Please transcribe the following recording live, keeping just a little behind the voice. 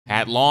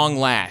At long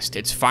last,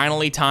 it's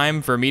finally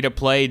time for me to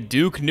play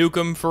Duke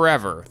Nukem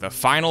Forever, the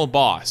final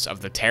boss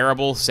of the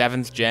terrible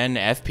 7th-Gen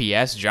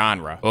FPS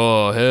genre.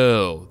 Oh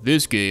hell,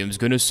 this game's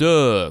gonna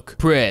suck.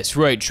 Press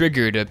right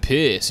trigger to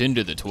piss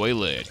into the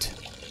toilet.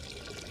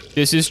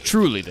 This is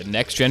truly the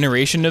next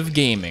generation of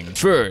gaming.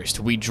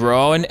 First, we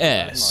draw an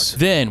S.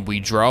 Then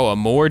we draw a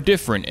more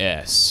different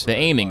S. The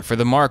aiming for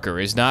the marker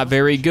is not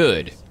very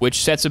good,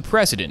 which sets a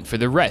precedent for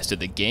the rest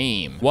of the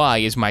game. Why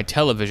is my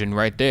television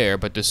right there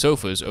but the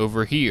sofa's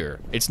over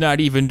here? It's not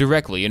even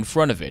directly in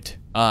front of it.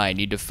 I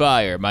need to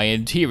fire my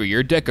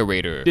interior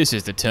decorator. This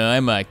is the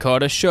time I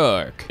caught a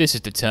shark. This is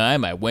the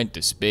time I went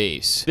to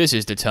space. This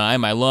is the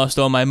time I lost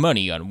all my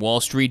money on Wall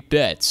Street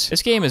bets.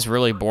 This game is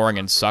really boring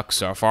and sucks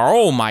so far.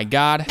 Oh my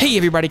god. Hey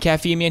everybody,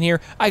 Caffeine Man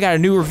here. I got a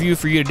new review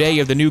for you today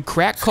of the new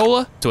crack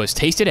cola, so let's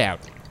taste it out.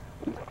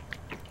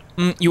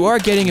 You are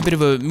getting a bit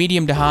of a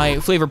medium to high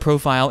flavor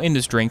profile in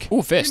this drink.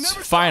 Ooh, fists.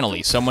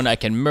 Finally, someone I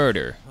can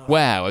murder.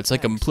 Wow, it's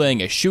like I'm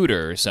playing a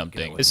shooter or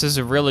something. This is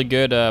a really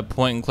good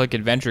point-and-click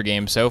adventure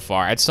game so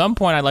far. At some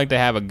point, I'd like to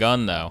have a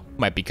gun, though.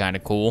 Might be kind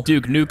of cool.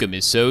 Duke Nukem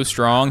is so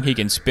strong, he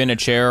can spin a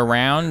chair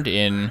around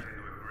in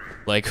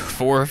like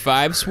 4 or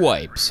 5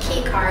 swipes.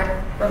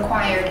 Keycard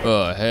required.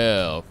 Oh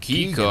hell,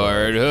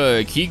 keycard,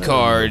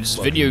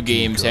 keycards. Video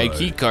games had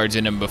keycards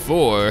in them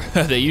before.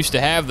 They used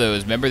to have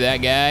those, remember that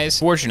guys?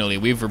 Fortunately,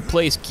 we've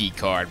replaced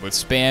keycard with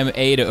spam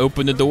A to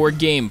open the door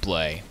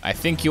gameplay. I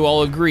think you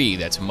all agree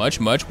that's much,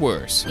 much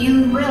worse.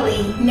 You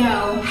really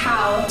know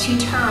how to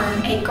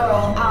turn a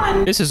girl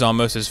on. This is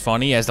almost as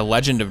funny as The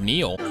Legend of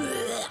Neil.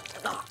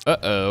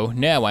 Uh-oh,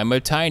 now I'm a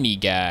tiny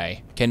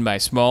guy. Can my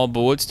small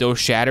bullet still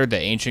shatter the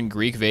ancient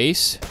Greek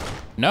vase?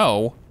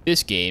 No,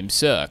 this game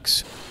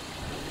sucks.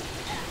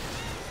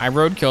 I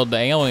roadkilled the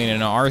alien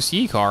in an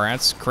RC car,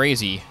 that's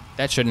crazy.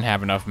 That shouldn't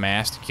have enough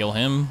mass to kill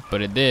him,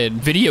 but it did.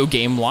 Video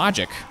game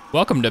logic.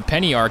 Welcome to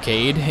Penny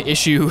Arcade,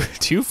 issue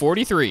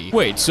 243.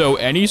 Wait, so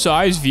any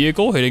size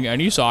vehicle hitting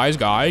any size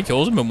guy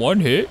kills him in one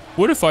hit?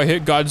 What if I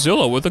hit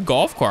Godzilla with a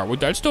golf cart?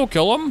 Would that still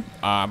kill him?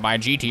 My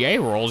GTA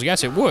rules,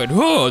 yes it would.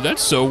 Oh,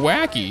 that's so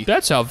wacky.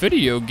 That's how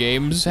video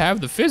games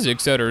have the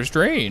physics that are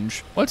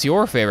strange. What's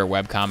your favorite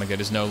webcomic that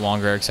is no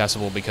longer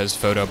accessible because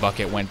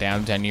PhotoBucket went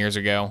down 10 years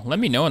ago? Let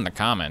me know in the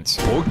comments.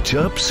 Pork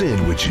chop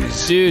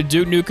sandwiches. Dude,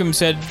 Duke Nukem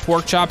said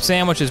pork chop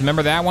sandwiches,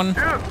 remember that one?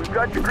 Dude, we've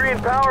got your green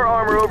power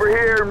armor over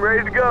here and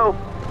ready to go.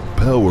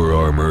 Power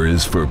armor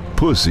is for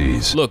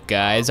pussies. Look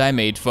guys, I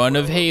made fun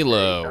of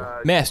Halo.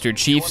 Master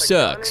Chief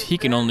sucks. He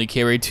can only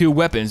carry 2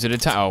 weapons at a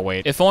time. Oh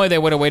wait, if only they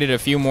would have waited a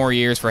few more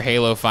years for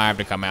Halo 5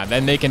 to come out,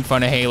 then making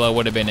fun of Halo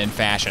would have been in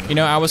fashion. You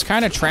know, I was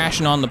kind of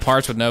trashing on the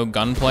parts with no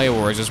gunplay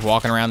where I was just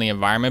walking around the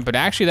environment, but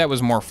actually that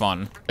was more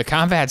fun. The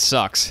combat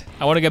sucks.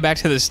 I want to go back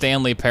to the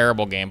Stanley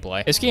Parable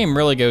gameplay. This game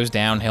really goes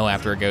downhill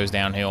after it goes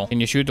downhill.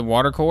 Can you shoot the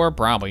water core?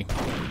 Probably.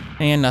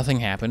 And nothing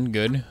happened,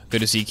 good.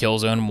 Good to see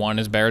Killzone 1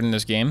 is better than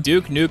this game.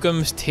 Duke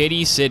Nukem's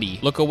Titty City.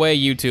 Look away,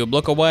 YouTube,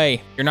 look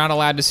away. You're not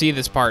allowed to see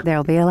this part.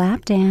 There'll be a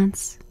lap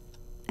dance.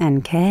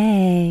 And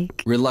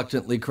cake.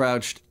 Reluctantly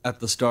crouched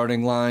at the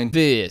starting line.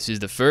 This is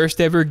the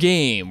first ever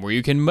game where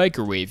you can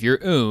microwave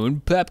your own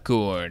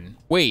popcorn.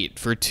 Wait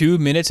for 2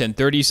 minutes and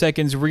 30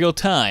 seconds real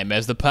time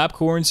as the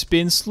popcorn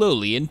spins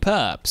slowly and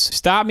pops.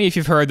 Stop me if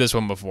you've heard this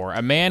one before.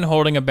 A man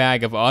holding a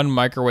bag of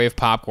unmicrowaved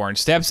popcorn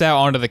steps out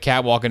onto the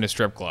catwalk in a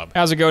strip club.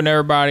 How's it going,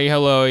 everybody?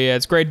 Hello, yeah,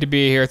 it's great to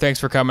be here. Thanks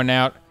for coming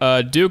out.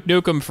 Duke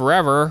Nukem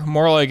Forever.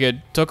 More like it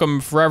took him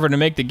forever to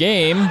make the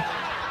game.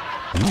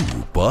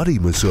 Ooh, body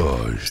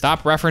massage.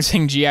 Stop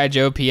referencing G.I.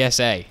 Joe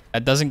PSA.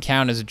 That doesn't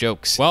count as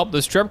jokes. Well,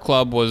 the strip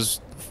club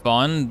was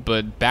fun,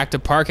 but back to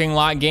parking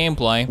lot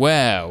gameplay.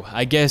 Wow,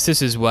 I guess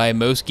this is why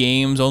most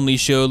games only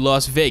show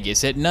Las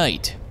Vegas at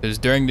night, because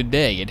during the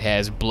day it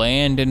has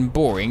bland and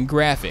boring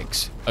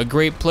graphics. A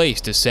great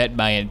place to set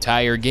my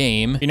entire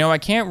game. You know, I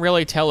can't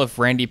really tell if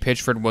Randy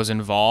Pitchford was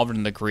involved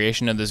in the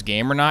creation of this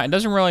game or not. It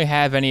doesn't really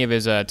have any of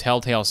his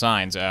telltale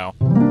signs, oh.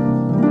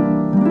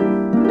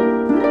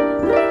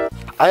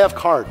 I have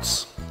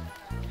cards,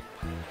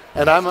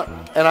 and I'm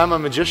a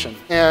magician,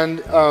 and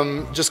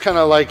just kind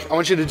of like, I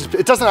want you to just,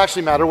 it doesn't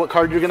actually matter what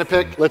card you're gonna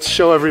pick. Let's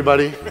show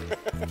everybody.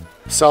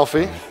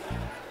 Selfie.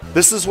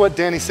 This is what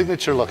Danny's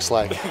signature looks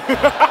like.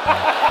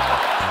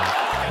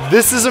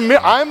 This is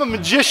I'm a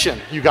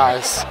magician, you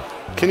guys.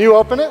 Can you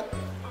open it?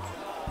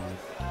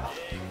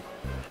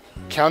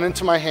 Count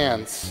into my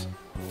hands,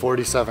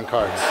 47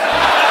 cards.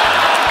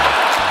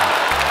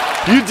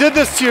 You did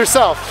this to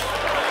yourself.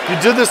 You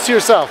did this to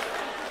yourself.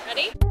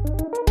 Ready?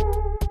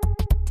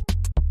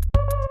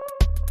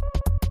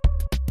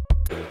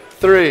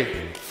 3,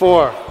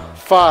 4,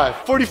 5,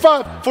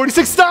 45,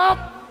 46,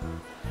 stop!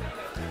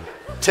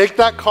 Take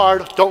that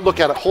card, don't look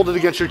at it, hold it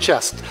against your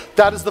chest.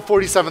 That is the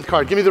 47th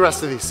card. Give me the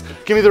rest of these.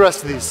 Give me the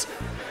rest of these.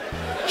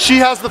 She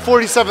has the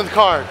 47th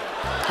card,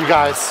 you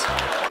guys.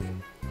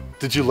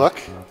 Did you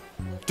look?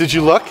 Did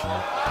you look?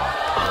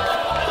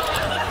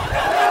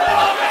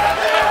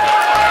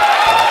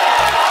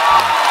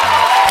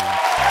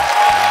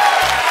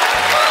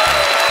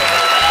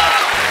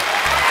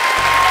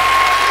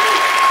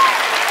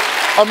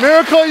 A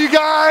miracle, you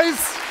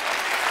guys!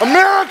 A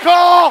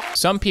miracle!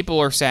 Some people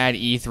are sad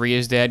E3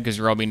 is dead because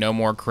there will be no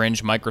more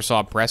cringe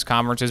Microsoft press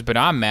conferences, but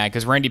I'm mad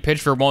because Randy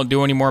Pitchford won't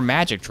do any more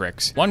magic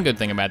tricks. One good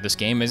thing about this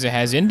game is it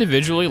has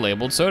individually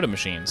labeled soda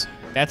machines.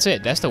 That's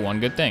it, that's the one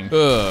good thing.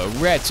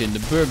 Rats in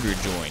the burger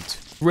joint.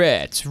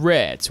 Rats,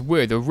 rats,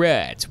 we're the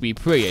rats. We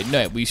pray at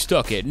night, we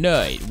stalk at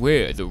night.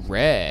 We're the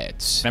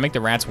rats. Can I make the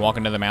rats walk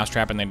into the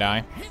mousetrap and they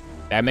die?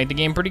 That'd make the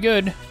game pretty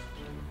good.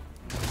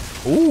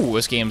 Ooh,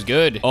 this game's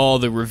good. All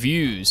the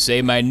reviews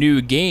say my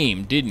new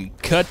game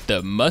didn't cut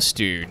the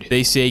mustard.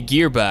 They say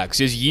Gearbox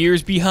is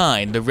years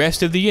behind the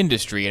rest of the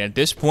industry, and at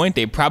this point,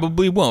 they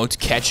probably won't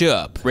catch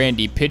up.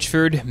 Randy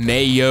Pitchford,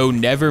 may yo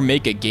never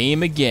make a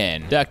game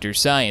again. Dr.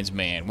 Science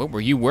Man, what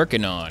were you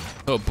working on?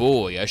 Oh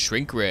boy, a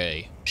shrink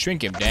ray.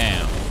 Shrink him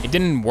down. It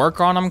didn't work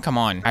on him? Come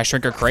on. I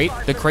shrink a crate?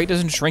 The crate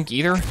doesn't shrink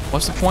either?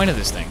 What's the point of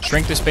this thing?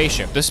 Shrink the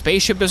spaceship. The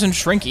spaceship doesn't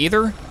shrink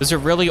either? Does it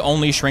really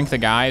only shrink the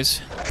guys?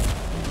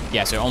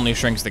 Yes, it only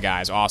shrinks the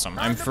guys. Awesome.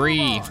 I'm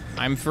free.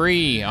 I'm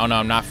free. Oh no,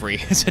 I'm not free.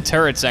 It's a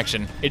turret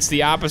section. It's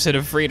the opposite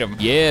of freedom.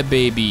 Yeah,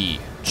 baby.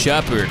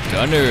 Chopper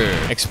gunner.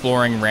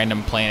 Exploring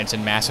random planets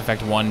in Mass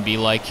Effect 1 be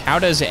like, how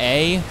does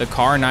A, the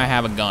car, not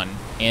have a gun?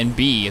 And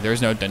B,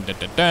 there's no dun dun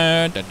dun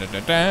dun dun dun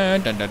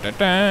dun dun dun dun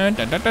dun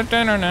dun dun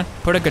dun dun.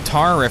 Put a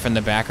guitar riff in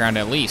the background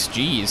at least,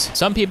 jeez.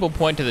 Some people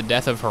point to the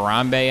death of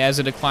Harambe as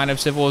a decline of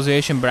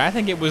civilization, but I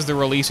think it was the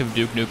release of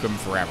Duke Nukem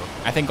Forever.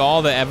 I think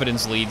all the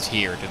evidence leads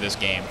here to this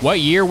game. What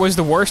year was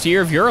the worst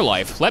year of your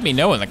life? Let me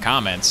know in the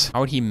comments.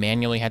 How would he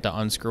manually have to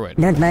unscrew it?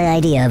 Not my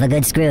idea of a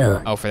good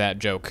screw. Oh, for that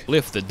joke.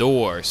 Lift the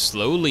door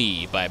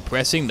slowly by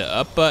pressing the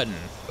up button,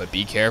 but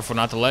be careful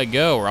not to let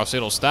go or else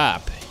it'll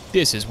stop.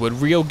 This is what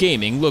real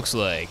gaming looks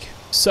like.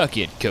 Suck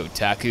it,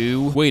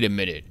 Kotaku. Wait a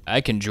minute, I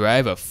can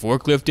drive a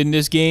forklift in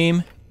this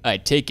game? I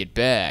take it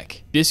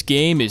back. This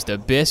game is the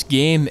best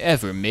game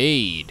ever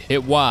made.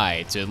 Hit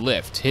Y to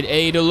lift, hit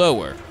A to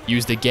lower.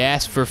 Use the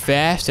gas for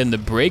fast and the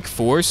brake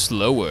for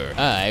slower.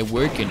 I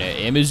work in an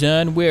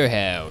Amazon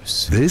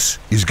warehouse. This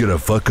is gonna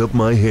fuck up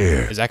my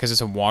hair. Is that because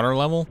it's a water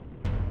level?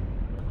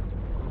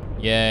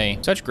 Yay.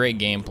 Such great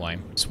gameplay.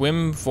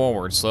 Swim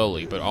forward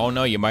slowly, but oh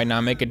no, you might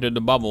not make it to the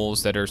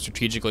bubbles that are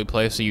strategically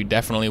placed, so you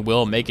definitely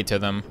will make it to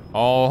them.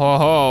 Oh ho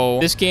ho.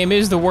 This game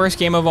is the worst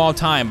game of all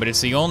time, but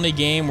it's the only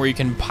game where you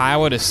can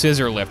pilot a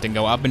scissor lift and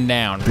go up and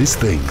down. This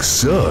thing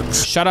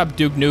sucks. Shut up,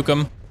 Duke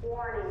Nukem.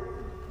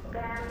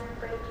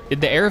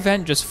 Did the air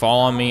vent just fall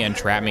on me and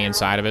trap me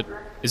inside of it?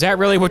 Is that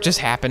really what just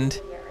happened?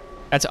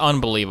 That's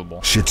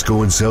unbelievable. Shit's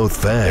going south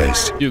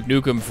fast. Duke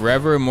Nukem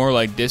Forever, more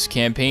like this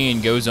campaign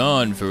goes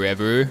on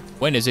forever.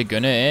 When is it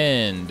gonna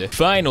end?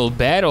 Final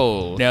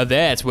battle. Now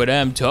that's what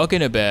I'm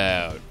talking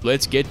about.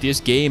 Let's get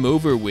this game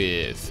over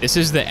with. This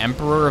is the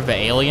Emperor of the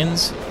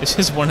Aliens? This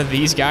is one of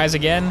these guys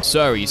again?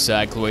 Sorry,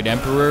 Cycloid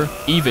Emperor.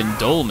 Even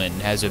Dolman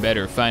has a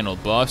better final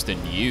boss than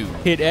you.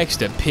 Hit X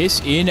to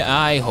piss in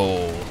eye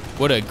hole.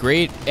 What a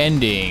great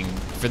ending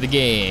for the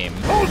game.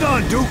 Hold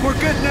on, Duke, we're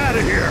getting out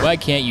of here. Why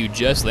can't you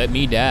just let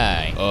me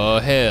die? Oh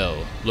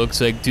hell, looks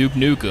like Duke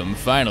Nukem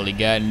finally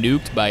got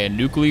nuked by a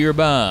nuclear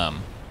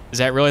bomb. Is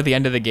that really the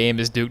end of the game,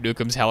 is Duke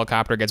Nukem's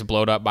helicopter gets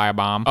blown up by a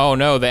bomb? Oh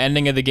no, the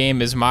ending of the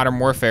game is Modern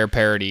Warfare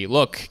parody.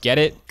 Look, get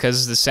it?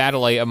 Because the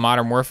satellite of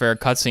Modern Warfare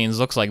cutscenes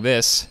looks like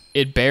this.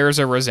 It bears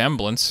a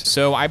resemblance.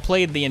 So I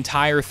played the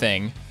entire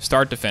thing,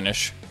 start to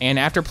finish, and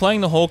after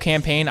playing the whole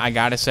campaign, I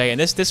gotta say, and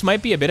this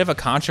might be a bit of a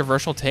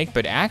controversial take,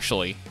 but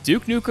actually,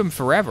 Duke Nukem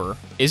Forever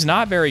is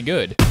not very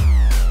good.